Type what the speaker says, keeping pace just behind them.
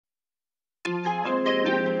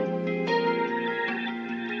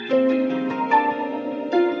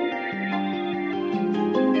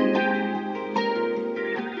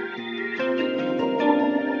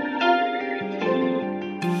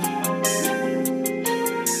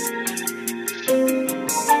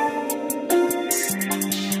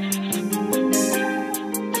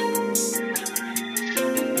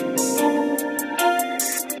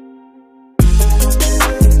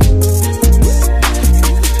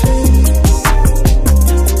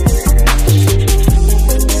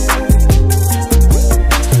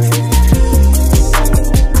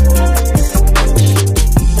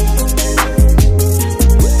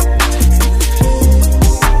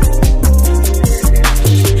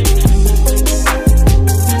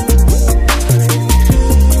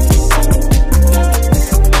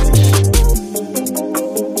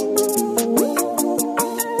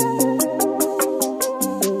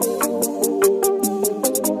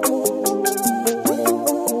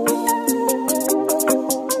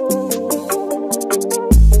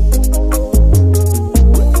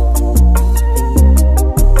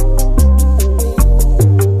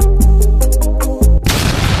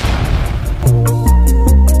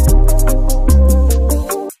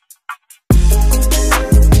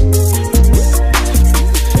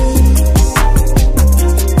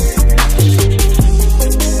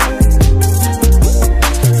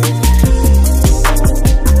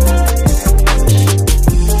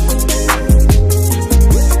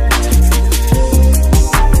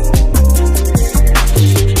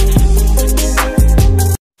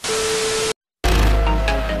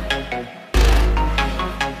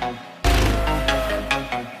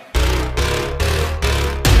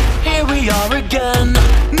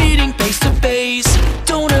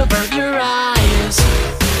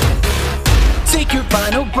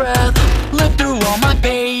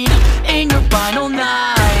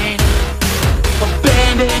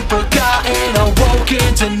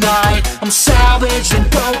damaged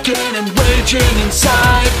and broken and raging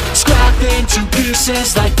inside, scrapped into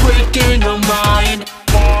pieces like breaking a mind.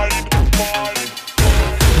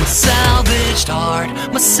 My salvaged heart,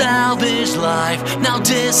 my salvaged life, now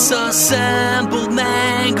disassembled,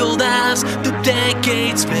 mangled as the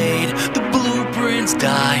decades fade, the blueprints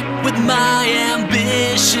die. With my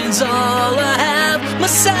ambitions all I have, my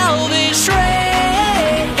salvaged rage,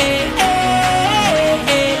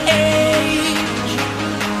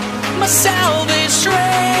 my salvaged rage,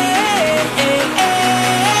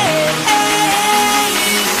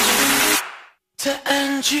 to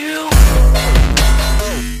end you.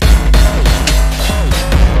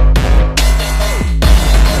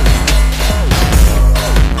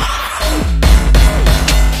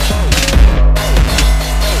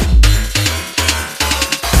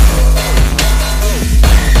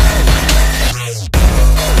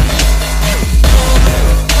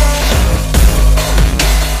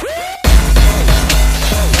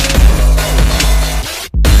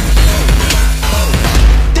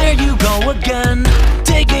 Again,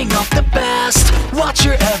 digging up the past, watch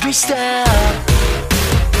your every step.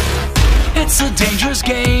 It's a dangerous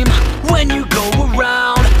game when you go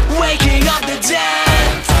around waking up the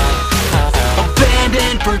dead.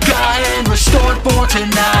 Abandoned, forgotten, restored for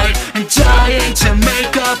tonight, and dying to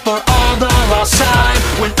make up for all the lost time.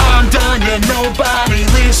 When I'm done, yeah, nobody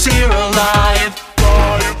leaves here alive.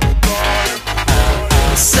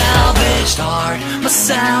 My salvaged heart, my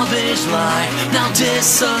salvaged life, now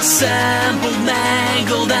disassembled,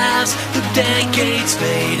 mangled as the decades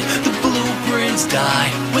fade, the blueprints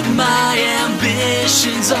die. With my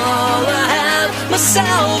ambitions all I have, my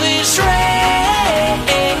salvaged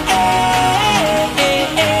rage,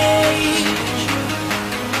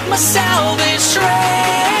 my salvaged rage,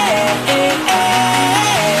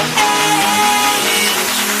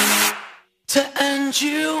 to end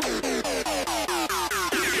you.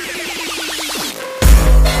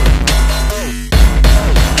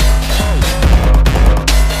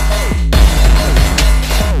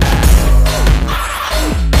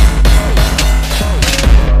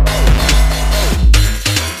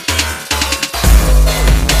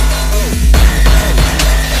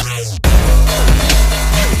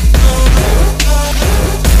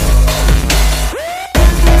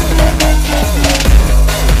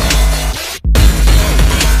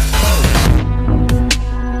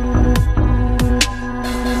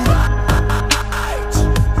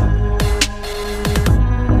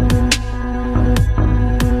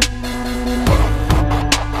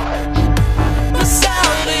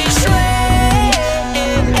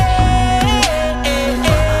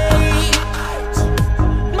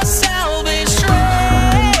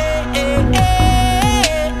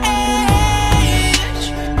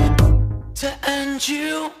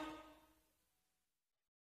 You.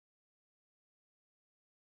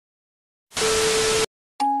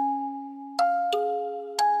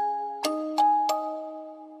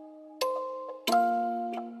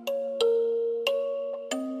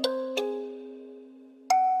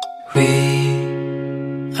 We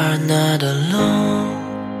are not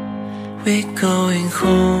alone, we're going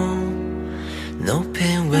home. No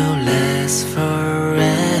pain will last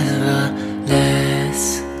forever.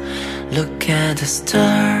 Let's look at the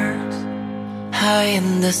stars high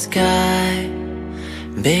in the sky.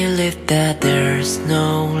 Believe that there's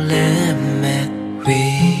no limit.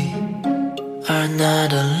 We are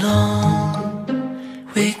not alone,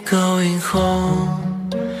 we're going home.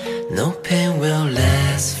 No pain will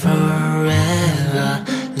last forever.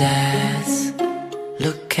 Let's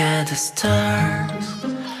look at the stars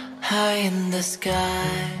high in the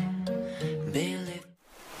sky.